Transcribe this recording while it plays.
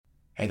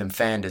Hatham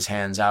fanned his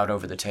hands out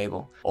over the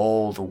table.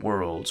 All the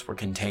worlds were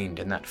contained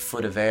in that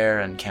foot of air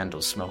and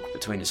candle smoke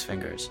between his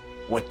fingers.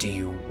 What do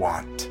you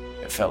want?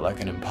 It felt like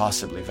an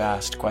impossibly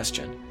vast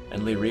question,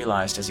 and Lee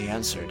realized as he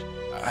answered,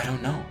 I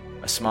don't know.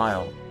 A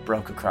smile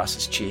broke across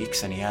his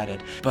cheeks, and he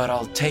added, but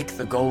I'll take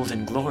the gold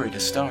and glory to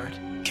start.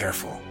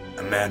 Careful.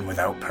 A man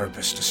without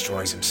purpose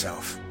destroys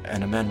himself.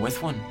 And a man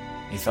with one?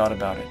 He thought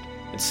about it.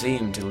 It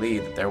seemed to Lee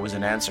that there was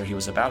an answer he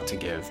was about to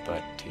give,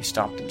 but he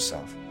stopped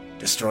himself.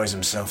 Destroys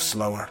himself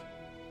slower.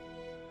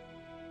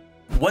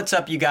 What's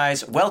up, you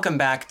guys? Welcome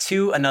back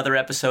to another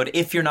episode.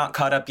 If you're not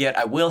caught up yet,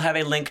 I will have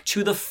a link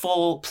to the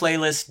full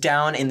playlist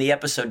down in the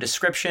episode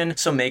description,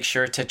 so make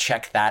sure to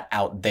check that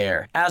out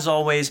there. As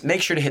always,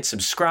 make sure to hit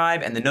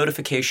subscribe and the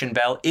notification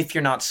bell if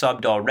you're not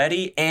subbed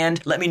already,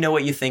 and let me know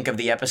what you think of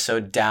the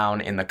episode down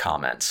in the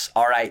comments.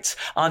 All right,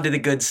 on to the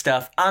good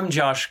stuff. I'm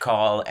Josh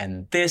Call,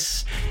 and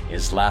this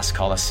is Last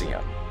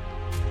Coliseum.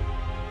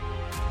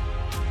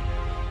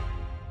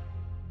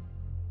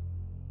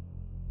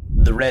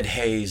 The red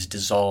haze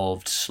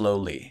dissolved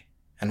slowly,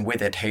 and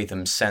with it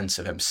Hatham's sense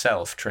of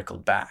himself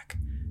trickled back.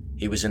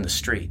 He was in the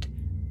street.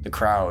 The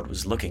crowd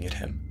was looking at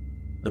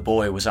him. The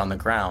boy was on the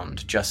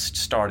ground, just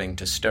starting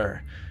to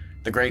stir.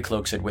 The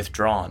Greycloaks had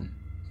withdrawn.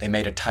 They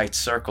made a tight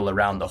circle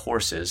around the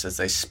horses as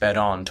they sped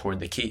on toward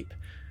the keep.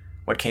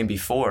 What came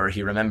before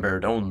he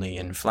remembered only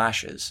in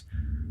flashes.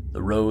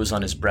 The rose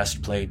on his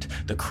breastplate,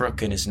 the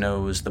crook in his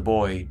nose, the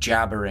boy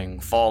jabbering,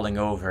 falling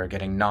over,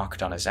 getting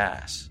knocked on his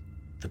ass.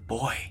 The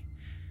boy.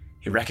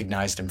 He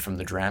recognized him from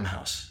the dram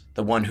house,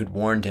 the one who'd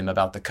warned him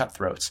about the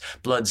cutthroats.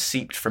 Blood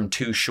seeped from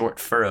two short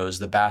furrows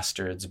the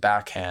bastard's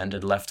backhand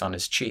had left on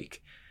his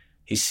cheek.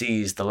 He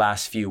seized the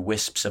last few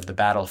wisps of the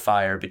battle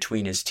fire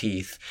between his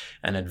teeth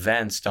and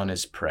advanced on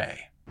his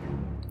prey.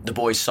 The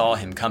boy saw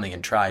him coming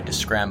and tried to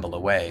scramble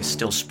away,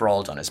 still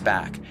sprawled on his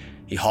back.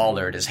 He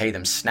hollered as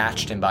Hatham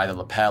snatched him by the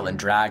lapel and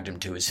dragged him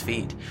to his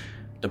feet.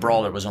 The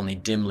brawler was only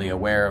dimly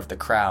aware of the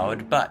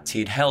crowd, but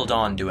he'd held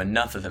on to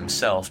enough of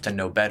himself to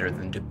know better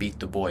than to beat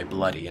the boy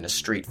bloody in a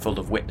street full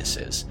of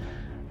witnesses.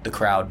 The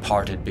crowd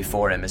parted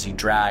before him as he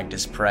dragged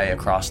his prey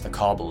across the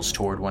cobbles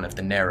toward one of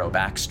the narrow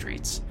back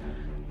streets.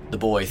 The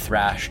boy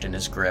thrashed in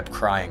his grip,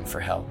 crying for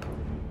help.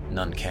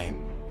 None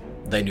came.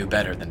 They knew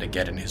better than to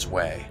get in his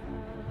way.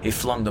 He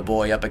flung the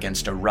boy up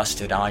against a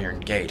rusted iron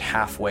gate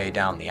halfway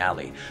down the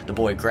alley. The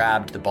boy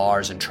grabbed the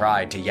bars and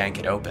tried to yank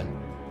it open.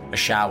 A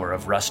shower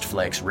of rust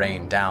flakes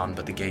rained down,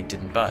 but the gate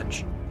didn't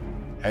budge.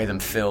 Hatham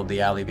filled the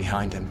alley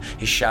behind him,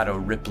 his shadow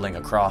rippling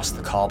across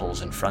the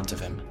cobbles in front of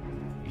him.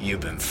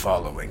 You've been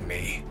following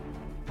me.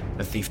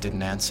 The thief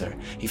didn't answer.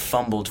 He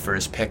fumbled for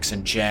his picks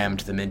and jammed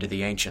them into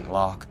the ancient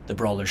lock. The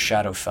brawler's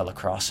shadow fell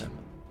across him.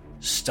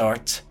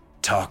 Start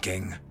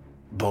talking,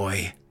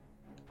 boy.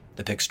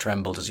 The picks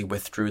trembled as he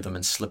withdrew them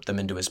and slipped them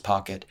into his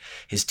pocket.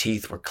 His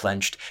teeth were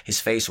clenched, his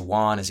face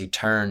wan as he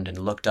turned and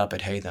looked up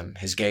at Hatham,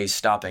 his gaze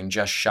stopping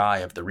just shy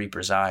of the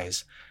Reaper's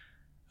eyes.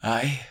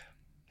 Aye,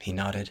 he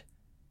nodded.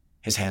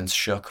 His hands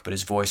shook, but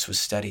his voice was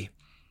steady.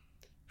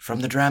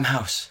 From the dram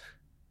house.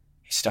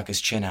 He stuck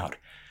his chin out.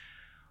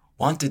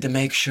 Wanted to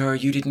make sure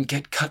you didn't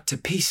get cut to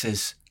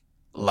pieces.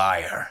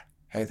 Liar.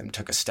 Hatham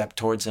took a step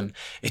towards him.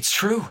 It's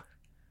true.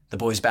 The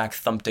boy's back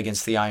thumped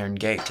against the iron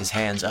gate, his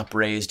hands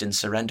upraised in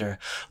surrender.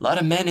 Lot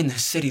of men in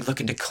this city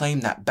looking to claim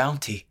that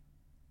bounty.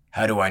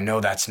 How do I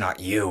know that's not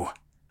you?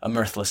 A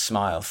mirthless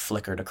smile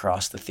flickered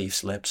across the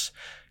thief's lips.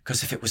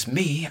 'Cause if it was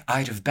me,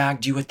 I'd have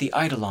bagged you at the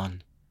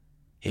Eidolon.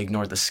 He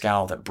ignored the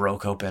scowl that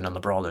broke open on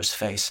the brawler's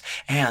face.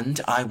 And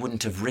I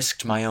wouldn't have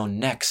risked my own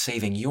neck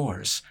saving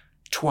yours.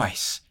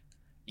 Twice.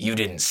 You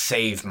didn't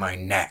save my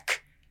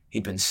neck.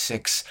 He'd been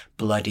 6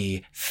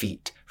 bloody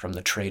feet from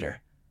the traitor.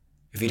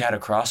 If he'd had a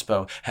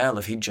crossbow, hell,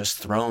 if he'd just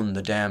thrown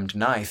the damned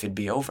knife, it'd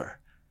be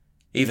over.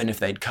 Even if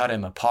they'd cut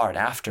him apart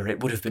after, it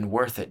would have been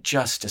worth it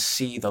just to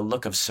see the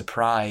look of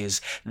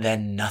surprise,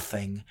 then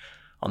nothing,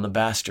 on the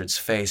bastard's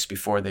face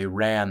before they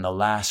ran the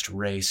last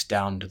race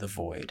down to the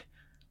void.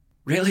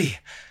 Really?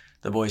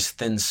 The boy's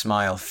thin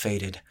smile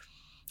faded.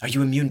 Are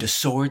you immune to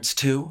swords,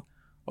 too?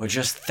 Or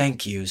just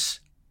thank yous?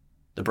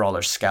 The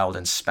brawler scowled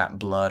and spat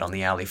blood on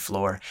the alley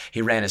floor.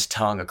 He ran his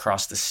tongue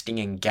across the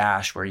stinging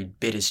gash where he'd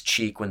bit his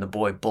cheek when the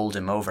boy bowled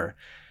him over.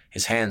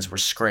 His hands were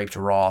scraped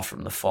raw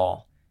from the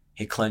fall.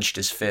 He clenched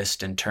his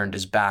fist and turned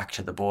his back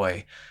to the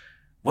boy.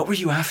 What were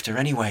you after,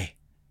 anyway?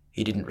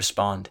 He didn't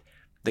respond.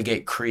 The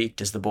gate creaked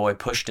as the boy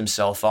pushed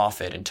himself off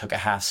it and took a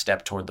half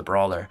step toward the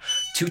brawler.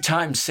 2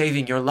 times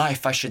saving your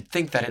life, I should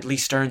think that at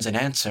least earns an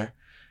answer.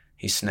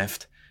 He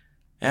sniffed.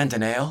 And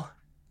an ale?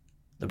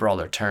 The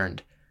brawler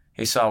turned.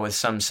 He saw with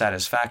some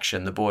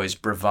satisfaction the boy's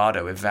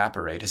bravado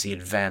evaporate as he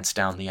advanced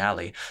down the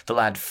alley. The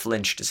lad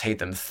flinched as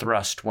Hatham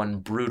thrust one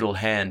brutal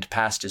hand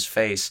past his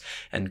face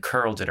and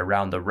curled it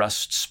around the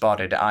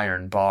rust-spotted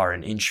iron bar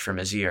an inch from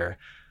his ear.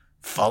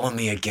 Follow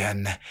me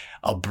again.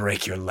 I'll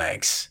break your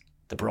legs,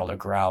 the brawler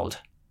growled.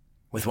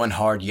 With one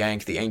hard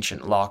yank, the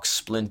ancient lock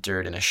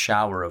splintered in a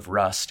shower of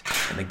rust,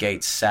 and the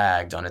gate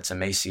sagged on its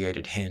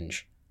emaciated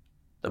hinge.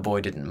 The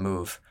boy didn't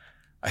move.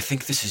 I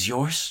think this is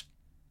yours?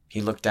 He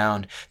looked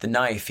down. The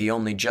knife he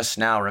only just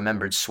now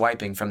remembered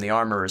swiping from the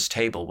armorer's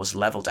table was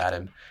leveled at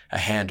him, a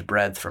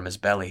hand-breadth from his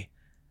belly.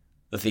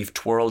 The thief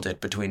twirled it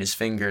between his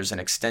fingers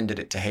and extended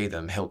it to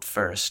Hatham, hilt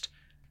first.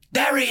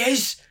 "There he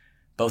is!"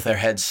 Both their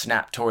heads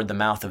snapped toward the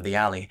mouth of the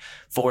alley.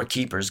 4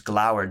 keepers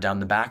glowered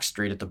down the back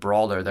street at the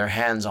brawler, their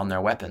hands on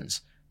their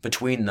weapons.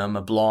 Between them,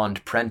 a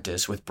blond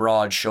prentice with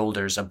broad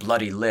shoulders, a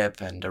bloody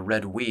lip, and a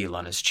red wheal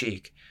on his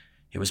cheek.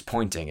 He was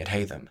pointing at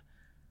Hatham.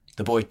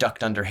 The boy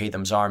ducked under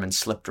Hatham's arm and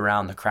slipped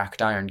around the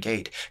cracked iron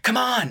gate. "Come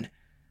on!"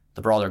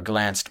 The brawler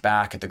glanced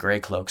back at the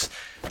Greycloaks.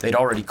 They'd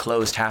already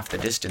closed half the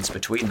distance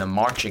between them,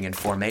 marching in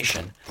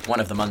formation. One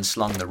of them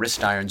unslung the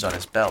wrist irons on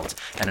his belt,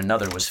 and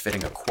another was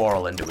fitting a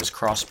quarrel into his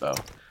crossbow.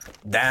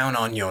 "Down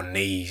on your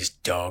knees,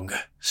 dog,"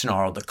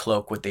 snarled the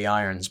cloak with the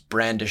irons,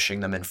 brandishing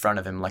them in front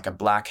of him like a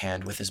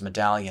blackhand with his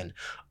medallion.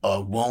 "I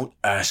won't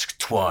ask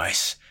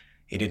twice."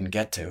 He didn't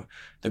get to.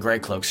 The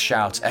Greycloak's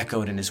shouts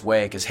echoed in his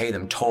wake as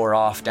Hatham tore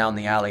off down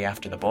the alley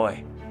after the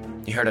boy.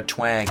 He heard a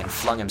twang and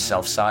flung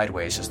himself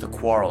sideways as the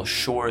quarrel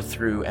shore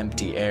through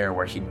empty air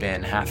where he'd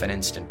been half an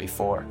instant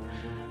before.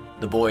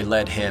 The boy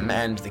led him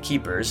and the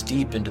keepers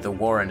deep into the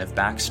warren of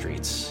back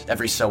streets,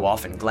 every so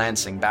often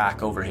glancing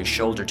back over his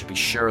shoulder to be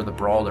sure the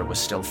brawler was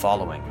still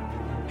following.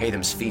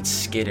 Hatham's feet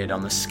skidded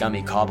on the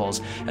scummy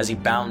cobbles as he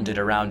bounded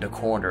around a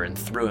corner and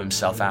threw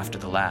himself after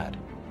the lad.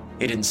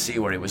 He didn't see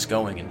where he was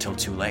going until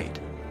too late.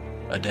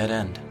 A dead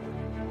end.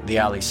 The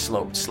alley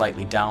sloped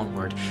slightly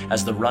downward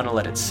as the runnel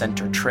at its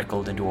center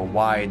trickled into a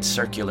wide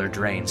circular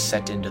drain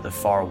set into the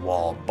far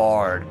wall,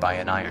 barred by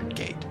an iron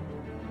gate.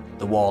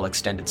 The wall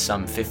extended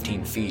some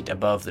 15 feet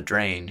above the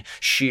drain,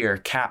 sheer,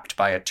 capped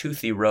by a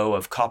toothy row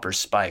of copper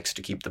spikes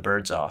to keep the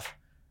birds off.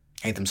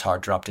 Hatham's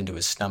heart dropped into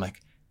his stomach.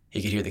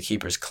 He could hear the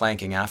keepers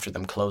clanking after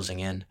them, closing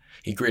in.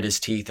 He grit his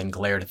teeth and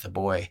glared at the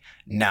boy.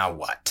 "Now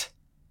what?"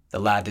 The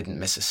lad didn't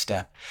miss a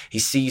step. He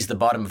seized the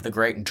bottom of the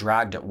grate and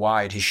dragged it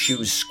wide, his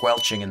shoes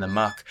squelching in the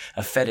muck.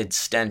 A fetid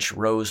stench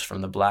rose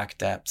from the black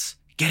depths.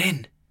 "Get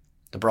in!"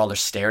 The brawler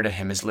stared at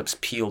him, his lips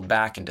peeled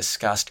back in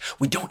disgust.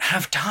 "We don't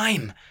have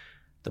time!"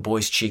 The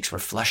boy's cheeks were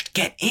flushed.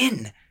 "Get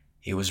in!"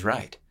 He was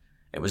right.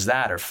 It was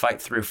that or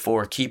fight through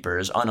 4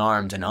 keepers,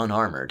 unarmed and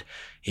unarmored.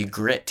 He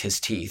grit his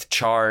teeth,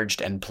 charged,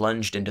 and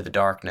plunged into the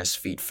darkness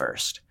feet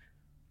first.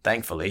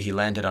 Thankfully, he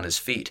landed on his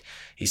feet.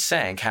 He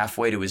sank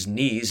halfway to his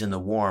knees in the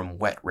warm,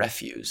 wet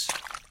refuse.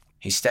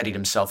 He steadied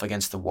himself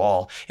against the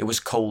wall. It was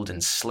cold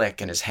and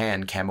slick, and his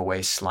hand came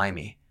away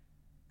slimy.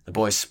 The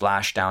boy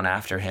splashed down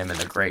after him, and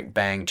the grate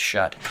banged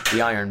shut.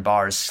 The iron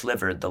bars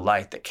slivered the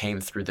light that came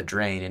through the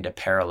drain into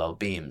parallel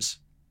beams.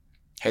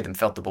 Hatham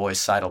felt the boys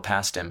sidle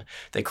past him.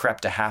 They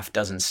crept a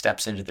half-dozen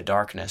steps into the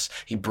darkness.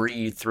 He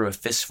breathed through a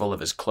fistful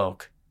of his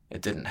cloak.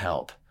 It didn't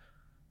help.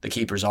 The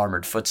keeper's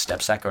armored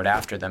footsteps echoed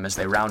after them as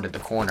they rounded the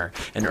corner.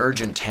 An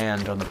urgent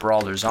hand on the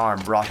brawler's arm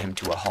brought him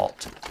to a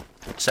halt.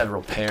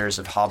 Several pairs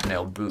of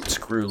hobnailed boots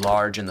grew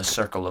large in the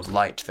circle of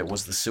light that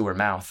was the sewer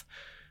mouth.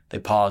 They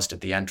paused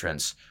at the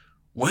entrance.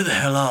 "Where the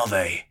hell are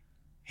they?"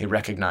 He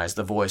recognized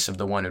the voice of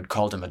the one who'd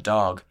called him a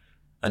dog.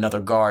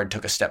 Another guard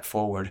took a step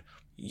forward.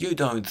 "You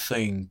don't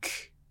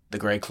think—" The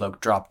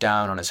Greycloak dropped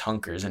down on his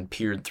hunkers and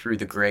peered through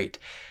the grate.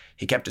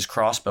 He kept his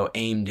crossbow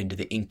aimed into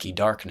the inky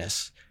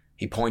darkness.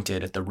 He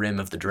pointed at the rim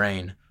of the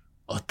drain.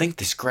 "I think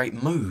this grate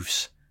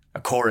moves." A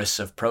chorus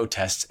of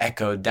protests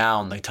echoed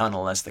down the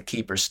tunnel as the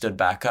keeper stood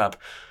back up.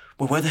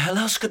 "Well, where the hell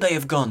else could they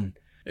have gone?"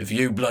 "If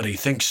you bloody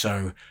think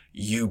so,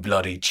 you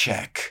bloody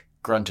check,"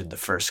 grunted the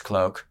first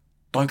cloak.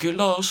 "Don't get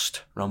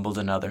lost," rumbled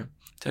another.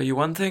 "Tell you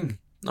one thing,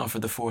 not for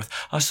the 4th.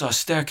 I saw a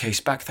staircase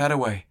back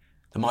that-a-way.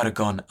 They might have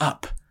gone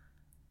up."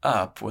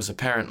 Up was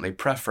apparently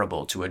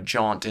preferable to a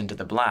jaunt into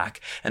the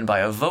black, and by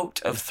a vote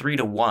of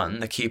 3-1,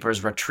 the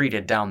keepers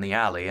retreated down the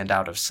alley and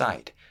out of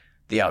sight.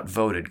 The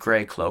outvoted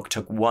Greycloak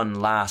took one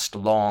last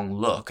long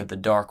look at the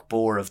dark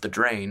bore of the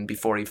drain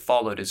before he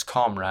followed his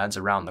comrades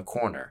around the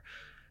corner.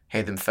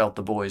 Hatham felt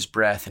the boy's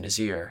breath in his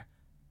ear.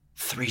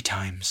 3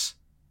 times.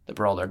 The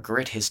brawler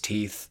grit his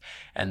teeth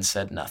and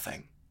said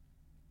nothing.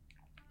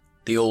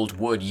 The old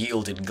wood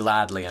yielded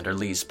gladly under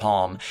Lee's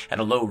palm, and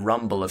a low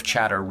rumble of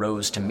chatter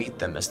rose to meet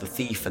them as the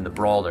thief and the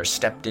brawler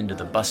stepped into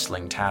the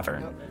bustling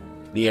tavern.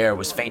 The air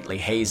was faintly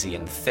hazy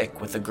and thick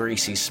with the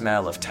greasy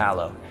smell of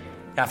tallow.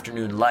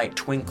 Afternoon light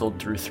twinkled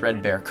through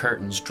threadbare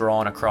curtains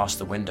drawn across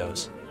the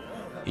windows.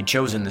 He'd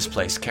chosen this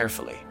place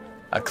carefully.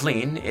 A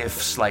clean,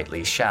 if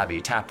slightly shabby,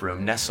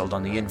 taproom nestled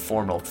on the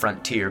informal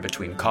frontier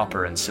between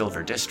copper and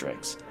silver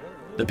districts.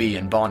 The bee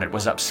and bonnet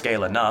was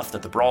upscale enough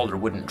that the brawler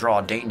wouldn't draw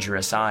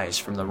dangerous eyes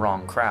from the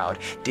wrong crowd,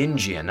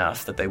 dingy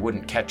enough that they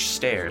wouldn't catch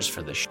stares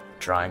for the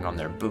drying on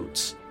their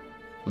boots.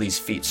 Lee's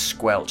feet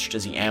squelched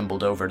as he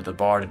ambled over to the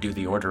bar to do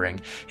the ordering.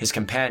 His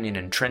companion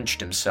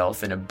entrenched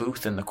himself in a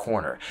booth in the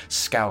corner,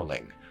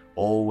 scowling,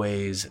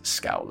 always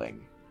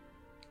scowling.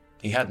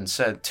 He hadn't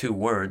said 2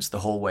 words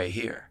the whole way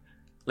here.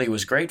 Lee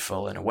was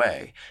grateful in a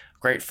way,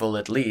 grateful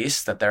at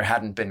least that there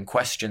hadn't been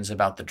questions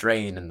about the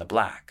drain and the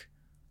black.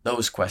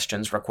 Those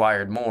questions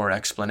required more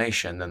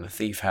explanation than the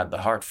thief had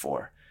the heart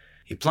for.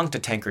 He plunked a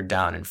tankard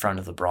down in front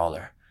of the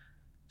brawler.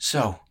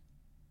 "So,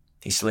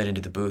 He slid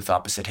into the booth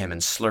opposite him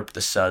and slurped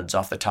the suds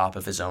off the top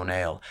of his own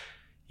ale.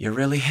 "You're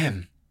really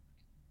him?"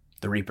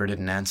 The Reaper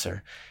didn't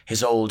answer.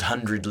 His old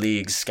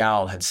 100-league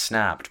scowl had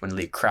snapped when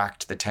Lee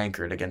cracked the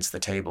tankard against the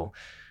table.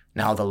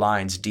 Now the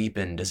lines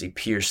deepened as he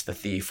pierced the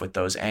thief with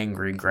those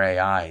angry gray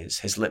eyes,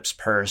 his lips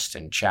pursed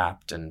and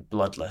chapped and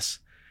bloodless.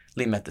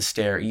 Lee met the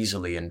stare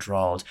easily and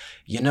drawled,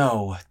 "You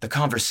know, the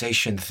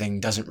conversation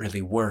thing doesn't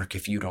really work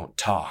if you don't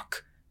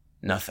talk."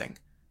 "Nothing."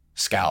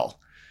 Scowl.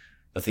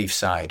 The thief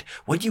sighed.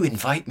 "What'd you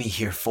invite me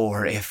here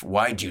for if—"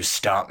 "Why'd you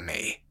stop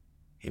me?"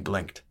 He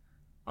blinked.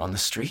 "On the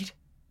street?"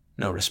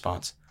 No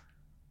response.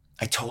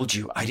 "I told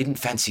you I didn't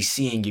fancy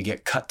seeing you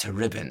get cut to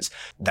ribbons."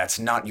 "That's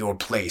not your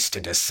place to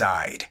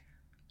decide."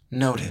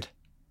 "Noted."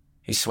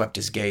 He swept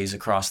his gaze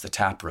across the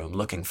tap room,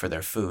 looking for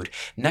their food.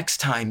 "Next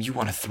time you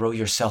want to throw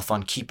yourself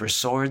on keeper's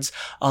swords,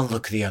 I'll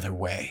look the other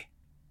way."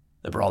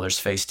 The brawler's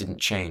face didn't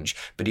change,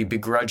 but he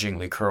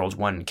begrudgingly curled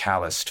one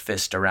calloused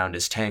fist around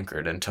his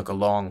tankard and took a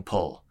long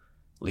pull.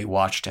 Lee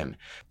watched him.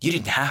 "You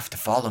didn't have to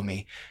follow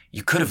me.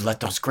 You could have let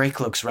those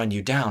Greycloaks run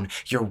you down.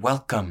 You're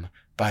welcome,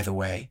 by the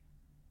way."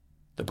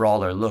 The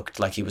brawler looked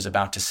like he was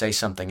about to say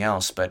something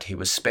else, but he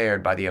was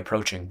spared by the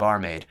approaching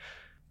barmaid.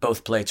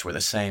 Both plates were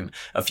the same,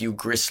 a few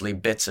gristly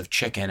bits of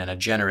chicken and a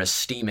generous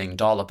steaming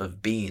dollop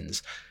of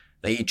beans.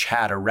 They each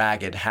had a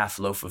ragged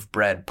half-loaf of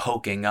bread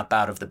poking up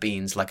out of the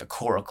beans like a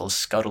coracle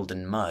scuttled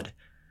in mud.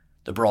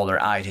 The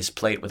brawler eyed his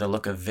plate with a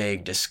look of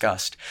vague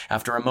disgust.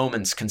 After a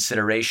moment's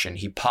consideration,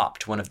 he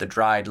popped one of the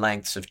dried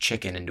lengths of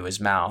chicken into his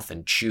mouth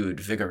and chewed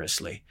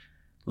vigorously.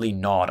 Lee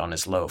gnawed on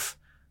his loaf.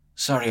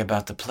 "Sorry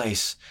about the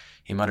place,"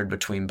 he muttered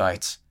between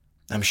bites.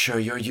 "I'm sure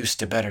you're used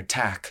to better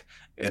tack."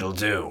 "It'll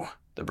do,"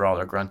 the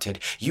brawler grunted.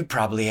 "You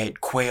probably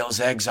ate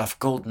quail's eggs off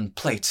golden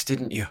plates,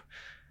 didn't you?"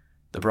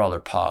 The brawler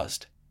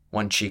paused,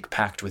 one cheek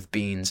packed with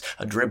beans,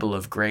 a dribble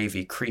of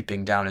gravy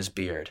creeping down his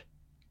beard.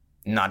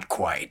 "Not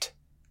quite."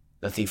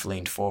 The thief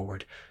leaned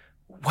forward.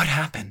 "What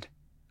happened?"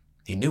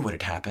 He knew what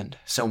had happened,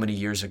 so many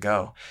years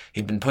ago.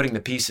 He'd been putting the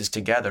pieces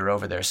together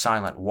over their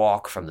silent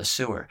walk from the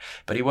sewer,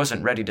 but he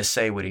wasn't ready to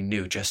say what he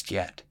knew just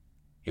yet.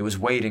 He was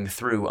wading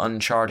through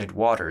uncharted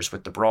waters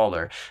with the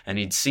brawler, and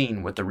he'd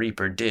seen what the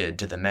Reaper did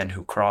to the men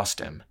who crossed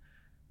him.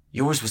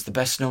 "Yours was the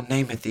best-known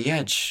name at the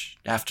Edge,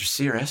 after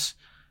Cirrus."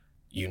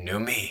 "You knew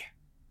me?"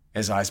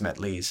 His eyes met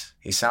Lee's.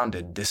 He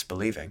sounded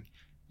disbelieving.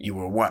 "You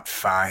were what,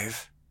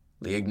 5?"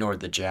 Lee ignored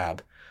the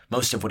jab.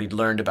 Most of what he'd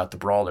learned about the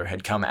brawler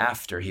had come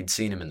after he'd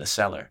seen him in the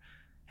cellar,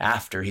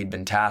 after he'd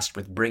been tasked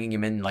with bringing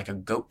him in like a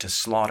goat to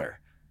slaughter.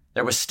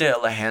 There was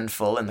still a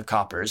handful in the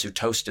coppers who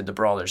toasted the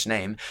brawler's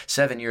name,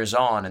 7 years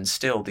on and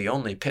still the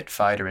only pit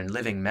fighter in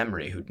living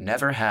memory who'd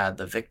never had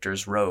the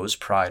victor's rose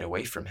pried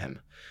away from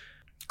him.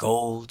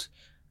 "Gold,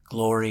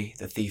 glory,"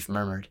 the thief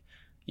murmured.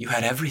 "You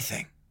had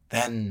everything.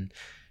 Then—"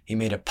 he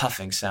made a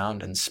puffing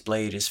sound and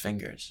splayed his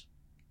fingers.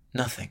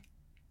 "Nothing."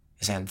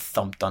 His hand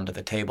thumped onto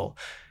the table.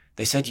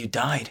 "They said you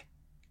died."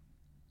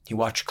 He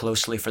watched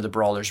closely for the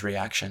brawler's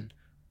reaction.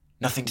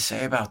 "Nothing to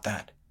say about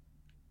that."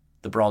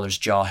 The brawler's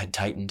jaw had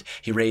tightened.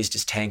 He raised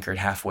his tankard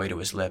halfway to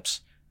his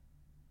lips.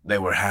 "They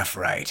were half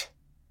right."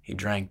 He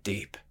drank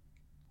deep.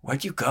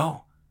 "Where'd you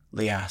go?"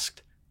 Lee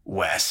asked.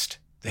 "West."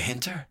 "The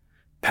Hinter?"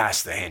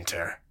 "Past the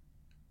Hinter."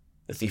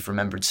 The thief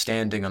remembered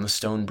standing on the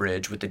stone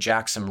bridge with the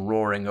Jackson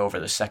roaring over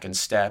the second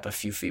step a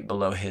few feet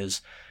below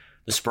his,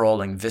 the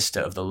sprawling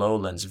vista of the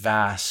lowlands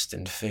vast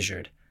and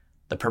fissured,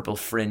 the purple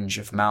fringe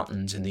of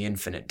mountains in the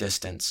infinite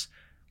distance.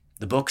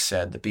 The book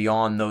said that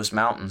beyond those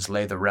mountains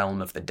lay the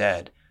realm of the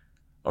dead.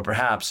 Or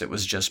perhaps it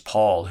was just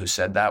Paul who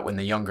said that when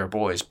the younger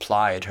boys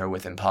plied her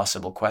with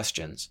impossible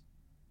questions.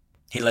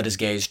 He let his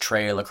gaze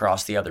trail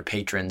across the other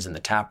patrons in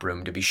the tap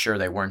room to be sure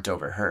they weren't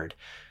overheard.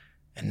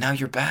 "And now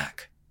you're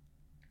back."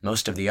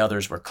 Most of the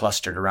others were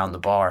clustered around the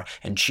bar,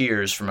 and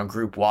cheers from a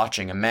group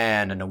watching a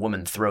man and a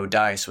woman throw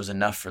dice was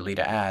enough for Lee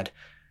to add,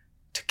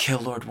 "To kill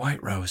Lord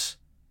Whiterose."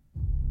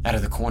 Out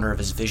of the corner of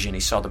his vision, he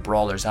saw the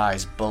brawler's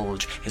eyes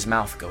bulge, his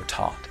mouth go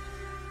taut.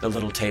 The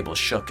little table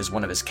shook as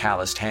one of his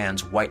calloused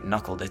hands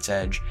white-knuckled its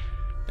edge.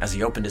 As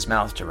he opened his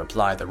mouth to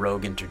reply, the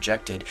rogue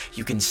interjected,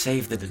 "You can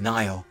save the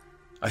denial.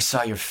 I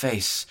saw your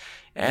face,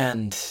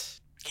 and—"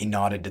 He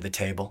nodded to the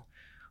table.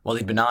 While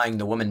he'd been eyeing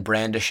the woman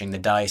brandishing the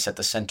dice at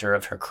the center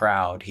of her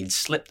crowd, he'd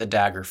slipped the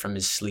dagger from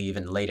his sleeve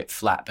and laid it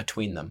flat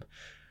between them.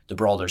 The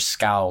brawler's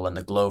scowl and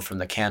the glow from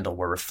the candle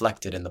were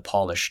reflected in the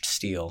polished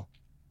steel.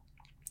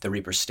 The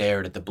Reaper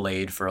stared at the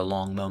blade for a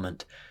long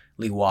moment.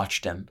 Lee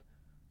watched him.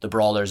 The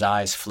brawler's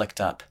eyes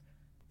flicked up.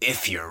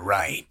 "If you're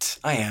right."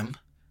 "I am.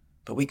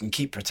 But we can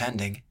keep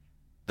pretending."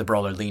 The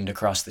brawler leaned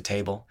across the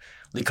table.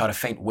 Lee caught a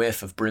faint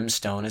whiff of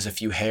brimstone as a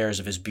few hairs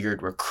of his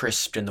beard were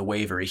crisped in the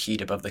wavery heat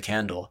above the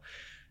candle.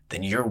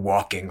 "Then you're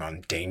walking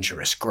on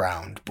dangerous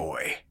ground,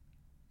 boy."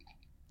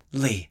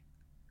 "Lee."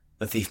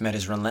 The thief met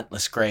his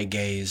relentless gray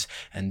gaze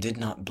and did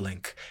not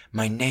blink.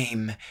 "My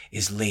name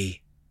is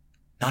Lee.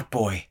 Not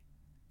boy."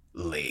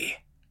 "Lee."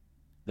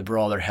 The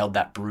brawler held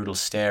that brutal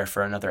stare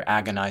for another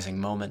agonizing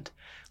moment.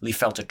 Lee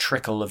felt a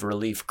trickle of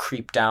relief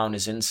creep down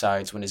his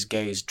insides when his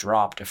gaze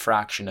dropped a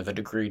fraction of a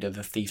degree to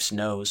the thief's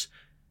nose.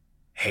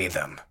 "Hey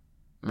them."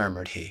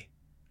 murmured he.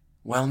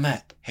 "Well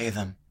met,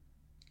 Hatham."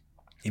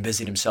 He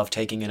busied himself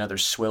taking another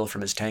swill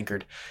from his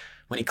tankard.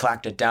 When he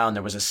clacked it down,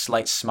 there was a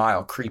slight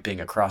smile creeping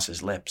across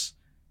his lips.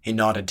 He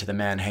nodded to the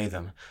man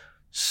Hatham.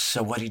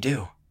 "So what'd he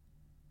do?"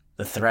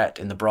 The threat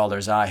in the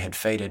brawler's eye had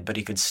faded, but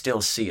he could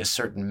still see a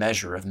certain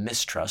measure of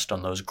mistrust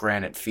on those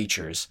granite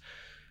features.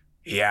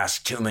 "He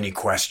asked too many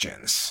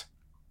questions."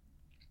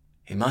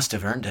 "He must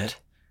have earned it,"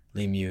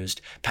 Lee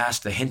mused.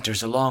 "Past the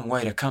hinters a long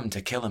way to come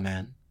to kill a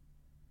man."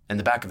 In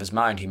the back of his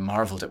mind, he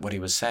marveled at what he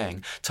was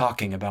saying,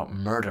 talking about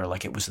murder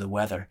like it was the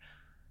weather.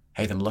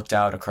 Hatham looked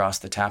out across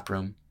the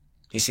taproom.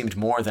 He seemed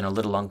more than a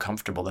little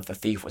uncomfortable that the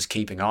thief was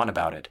keeping on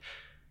about it.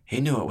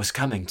 He knew it was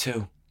coming,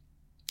 too.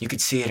 You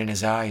could see it in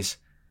his eyes.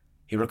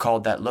 He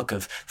recalled that look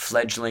of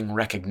fledgling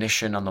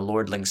recognition on the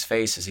lordling's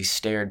face as he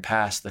stared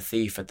past the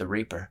thief at the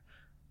reaper,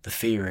 the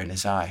fear in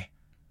his eye.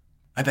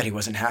 "I bet he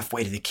wasn't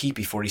halfway to the keep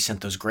before he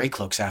sent those gray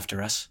cloaks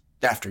after us.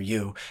 After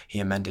you," he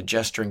amended,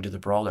 gesturing to the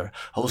brawler.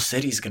 "Whole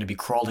city's going to be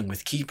crawling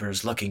with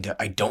keepers looking to—"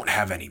 "I don't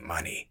have any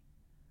money."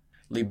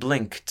 Lee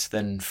blinked,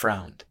 then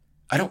frowned.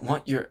 "I don't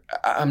want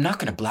I'm not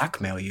going to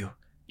blackmail you."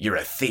 "You're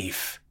a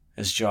thief."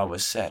 His jaw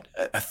was set.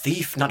 A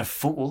thief, not a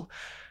fool.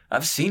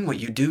 I've seen what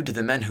you do to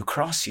the men who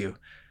cross you.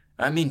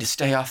 I mean to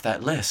stay off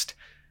that list."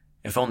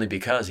 If only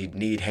because he'd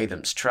need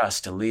Hatham's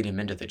trust to lead him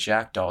into the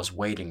jackdaw's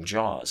waiting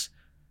jaws.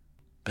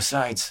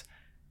 "Besides,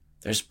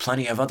 there's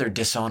plenty of other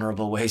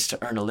dishonorable ways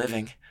to earn a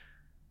living."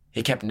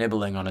 He kept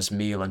nibbling on his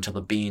meal until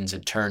the beans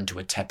had turned to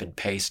a tepid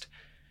paste.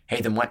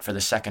 Hatham went for the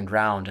second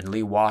round, and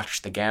Lee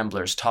watched the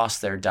gamblers toss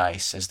their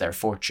dice as their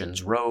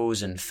fortunes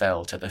rose and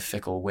fell to the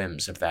fickle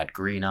whims of that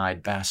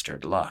green-eyed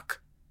bastard Luck.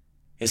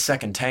 His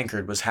second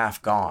tankard was half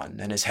gone,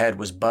 and his head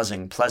was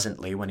buzzing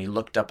pleasantly when he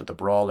looked up at the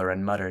brawler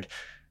and muttered,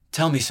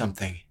 "Tell me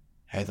something."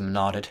 Hatham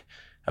nodded.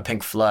 A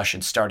pink flush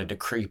had started to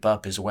creep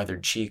up his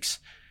weathered cheeks.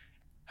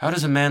 "How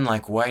does a man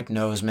like White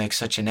Nose make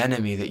such an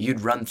enemy that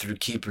you'd run through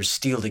Keeper's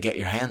Steel to get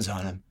your hands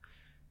on him?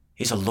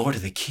 He's a lord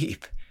of the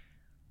keep."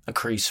 A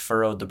crease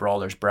furrowed the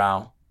brawler's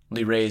brow.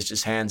 Lee raised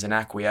his hands in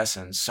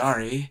acquiescence.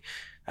 "Sorry,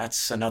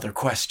 that's another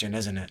question,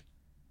 isn't it?"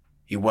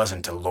 "He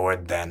wasn't a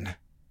lord then,"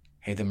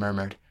 Hatham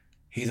murmured.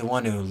 "He the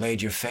one who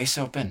laid your face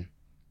open?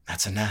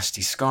 That's a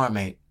nasty scar,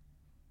 mate."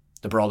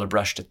 The brawler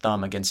brushed a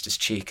thumb against his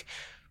cheek.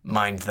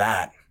 "Mind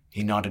that,"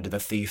 he nodded to the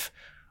thief,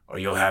 "or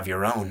you'll have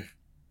your own."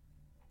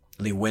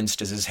 Lee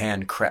winced as his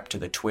hand crept to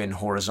the twin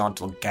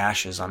horizontal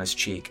gashes on his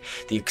cheek.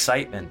 The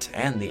excitement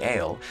and the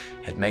ale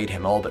had made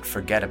him all but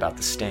forget about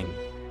the sting.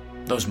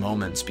 Those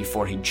moments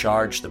before he'd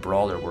charged the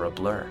brawler were a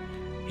blur.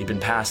 He'd been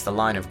past the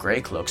line of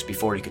gray cloaks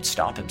before he could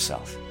stop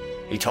himself.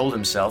 He told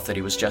himself that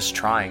he was just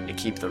trying to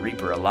keep the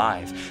Reaper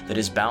alive, that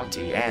his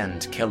bounty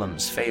and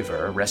Killam's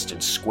favor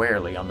rested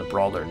squarely on the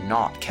brawler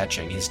not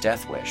catching his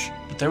death wish.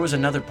 But there was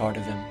another part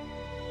of him,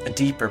 a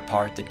deeper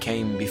part that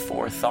came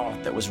before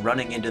thought, that was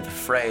running into the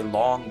fray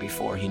long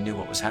before he knew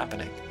what was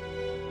happening.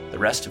 The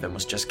rest of him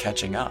was just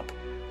catching up.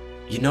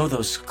 "You know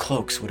those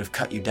cloaks would have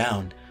cut you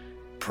down."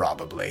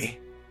 "Probably."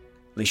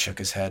 Lee shook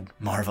his head,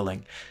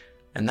 marveling.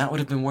 "And that would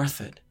have been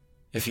worth it,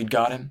 if you'd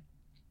got him?"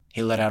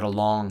 He let out a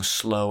long,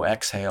 slow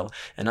exhale,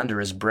 and under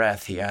his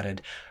breath he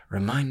added,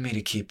 "Remind me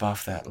to keep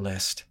off that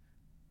list."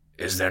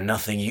 "Is there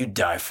nothing you'd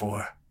die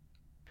for?"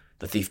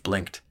 The thief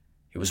blinked.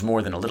 He was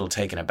more than a little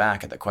taken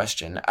aback at the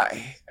question.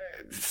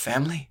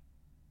 Family?"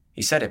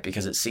 He said it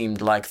because it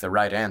seemed like the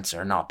right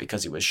answer, not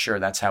because he was sure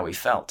that's how he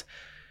felt.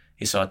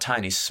 He saw a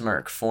tiny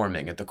smirk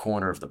forming at the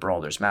corner of the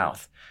brawler's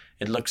mouth.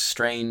 It looked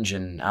strange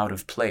and out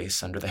of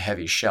place under the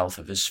heavy shelf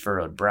of his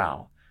furrowed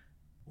brow.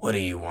 "What do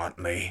you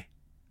want, Lee?"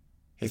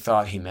 He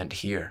thought he meant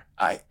here.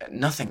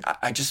 Nothing.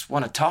 I just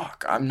want to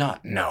talk. I'm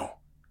not..." "No."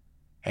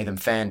 Hatham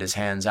fanned his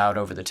hands out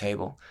over the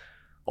table.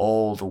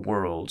 All the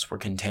worlds were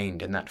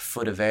contained in that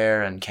foot of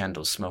air and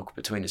candle smoke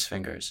between his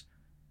fingers.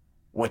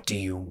 "What do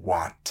you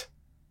want?"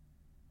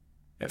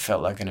 It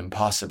felt like an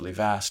impossibly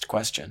vast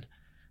question,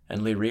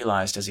 and Lee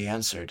realized as he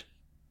answered,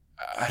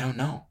 "I don't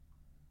know."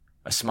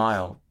 A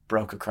smile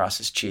broke across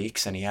his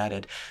cheeks, and he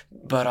added,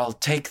 "But I'll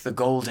take the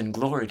gold and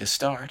glory to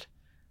start."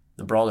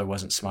 The brawler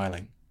wasn't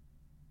smiling.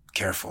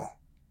 "Careful.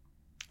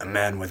 A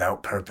man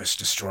without purpose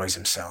destroys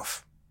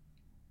himself."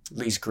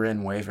 Lee's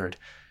grin wavered.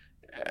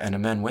 "And a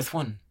man with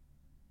one?"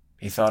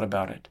 He thought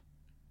about it.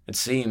 It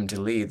seemed to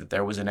Lee that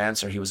there was an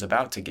answer he was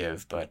about to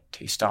give, but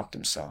he stopped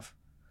himself.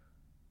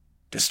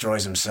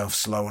 "Destroys himself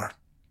slower,"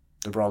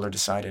 the brawler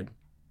decided.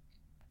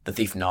 The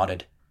thief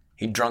nodded.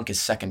 He'd drunk his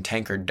second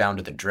tankard down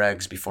to the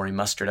dregs before he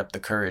mustered up the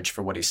courage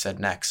for what he said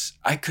next.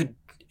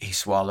 He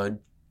swallowed.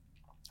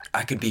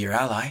 "I could be your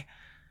ally."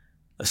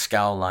 The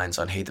scowl lines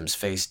on Hatham's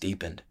face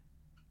deepened.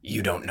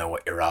 "You don't know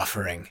what you're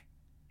offering,"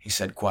 he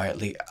said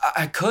quietly.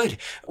 I could.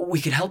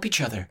 We could help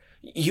each other.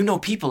 You know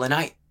people, and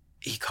I..."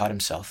 He caught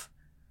himself.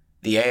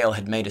 The ale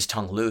had made his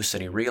tongue loose,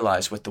 and he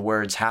realized with the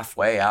words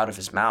halfway out of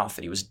his mouth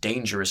that he was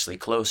dangerously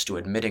close to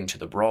admitting to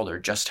the brawler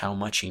just how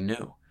much he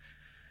knew.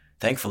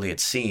 Thankfully, it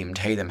seemed,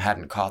 Hatham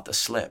hadn't caught the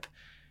slip.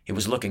 He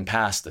was looking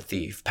past the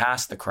thief,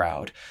 past the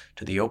crowd,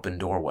 to the open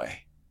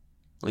doorway.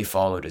 Lee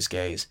followed his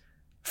gaze.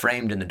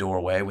 Framed in the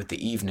doorway, with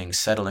the evening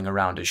settling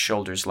around his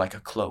shoulders like a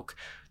cloak,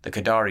 the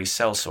Kadari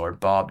sellsword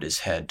bobbed his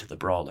head to the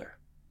brawler.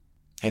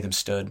 Hatham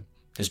stood.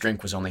 His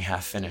drink was only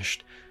half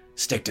finished.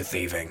 Stick to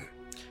thieving.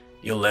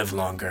 You'll live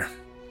longer.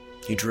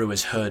 He drew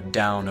his hood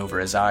down over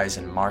his eyes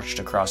and marched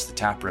across the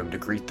taproom to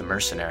greet the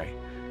mercenary.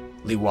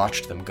 Lee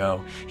watched them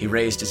go. He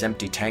raised his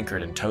empty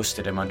tankard and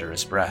toasted him under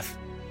his breath.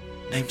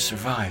 Name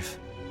survive.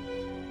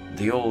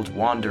 The old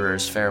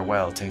wanderer's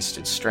farewell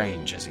tasted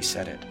strange as he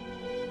said it.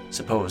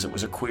 Suppose it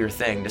was a queer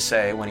thing to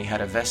say when he had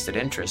a vested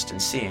interest in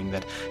seeing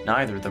that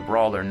neither the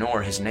brawler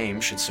nor his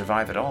name should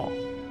survive at all.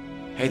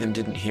 Hatham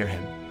didn't hear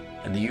him,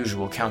 and the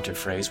usual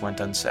counterphrase went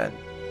unsaid.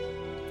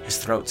 His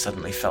throat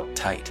suddenly felt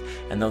tight,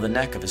 and though the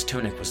neck of his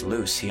tunic was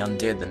loose, he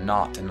undid the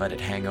knot and let it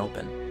hang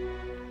open.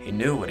 He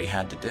knew what he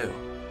had to do,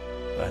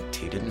 but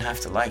he didn't have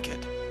to like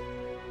it.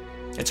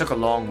 It took a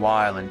long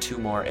while and 2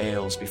 more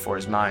ales before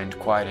his mind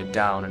quieted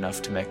down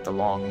enough to make the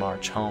long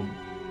march home.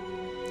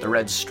 The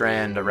red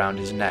strand around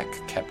his neck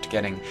kept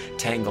getting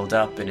tangled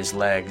up in his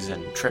legs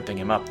and tripping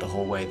him up the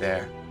whole way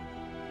there.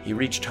 He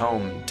reached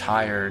home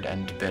tired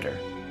and bitter,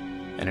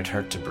 and it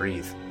hurt to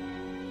breathe.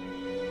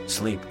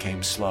 Sleep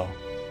came slow.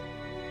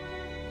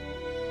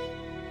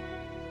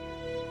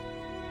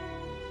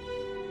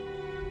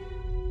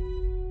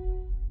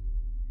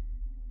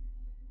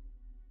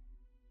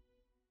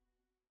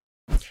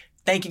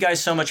 Thank you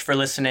guys so much for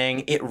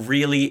listening. It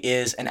really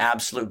is an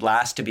absolute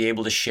blast to be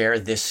able to share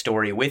this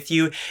story with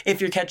you.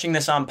 If you're catching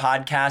this on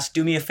podcast,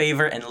 do me a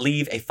favor and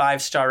leave a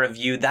 5-star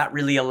review. That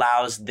really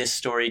allows this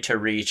story to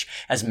reach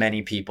as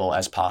many people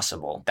as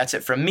possible. That's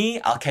it from me.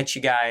 I'll catch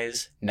you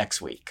guys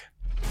next week.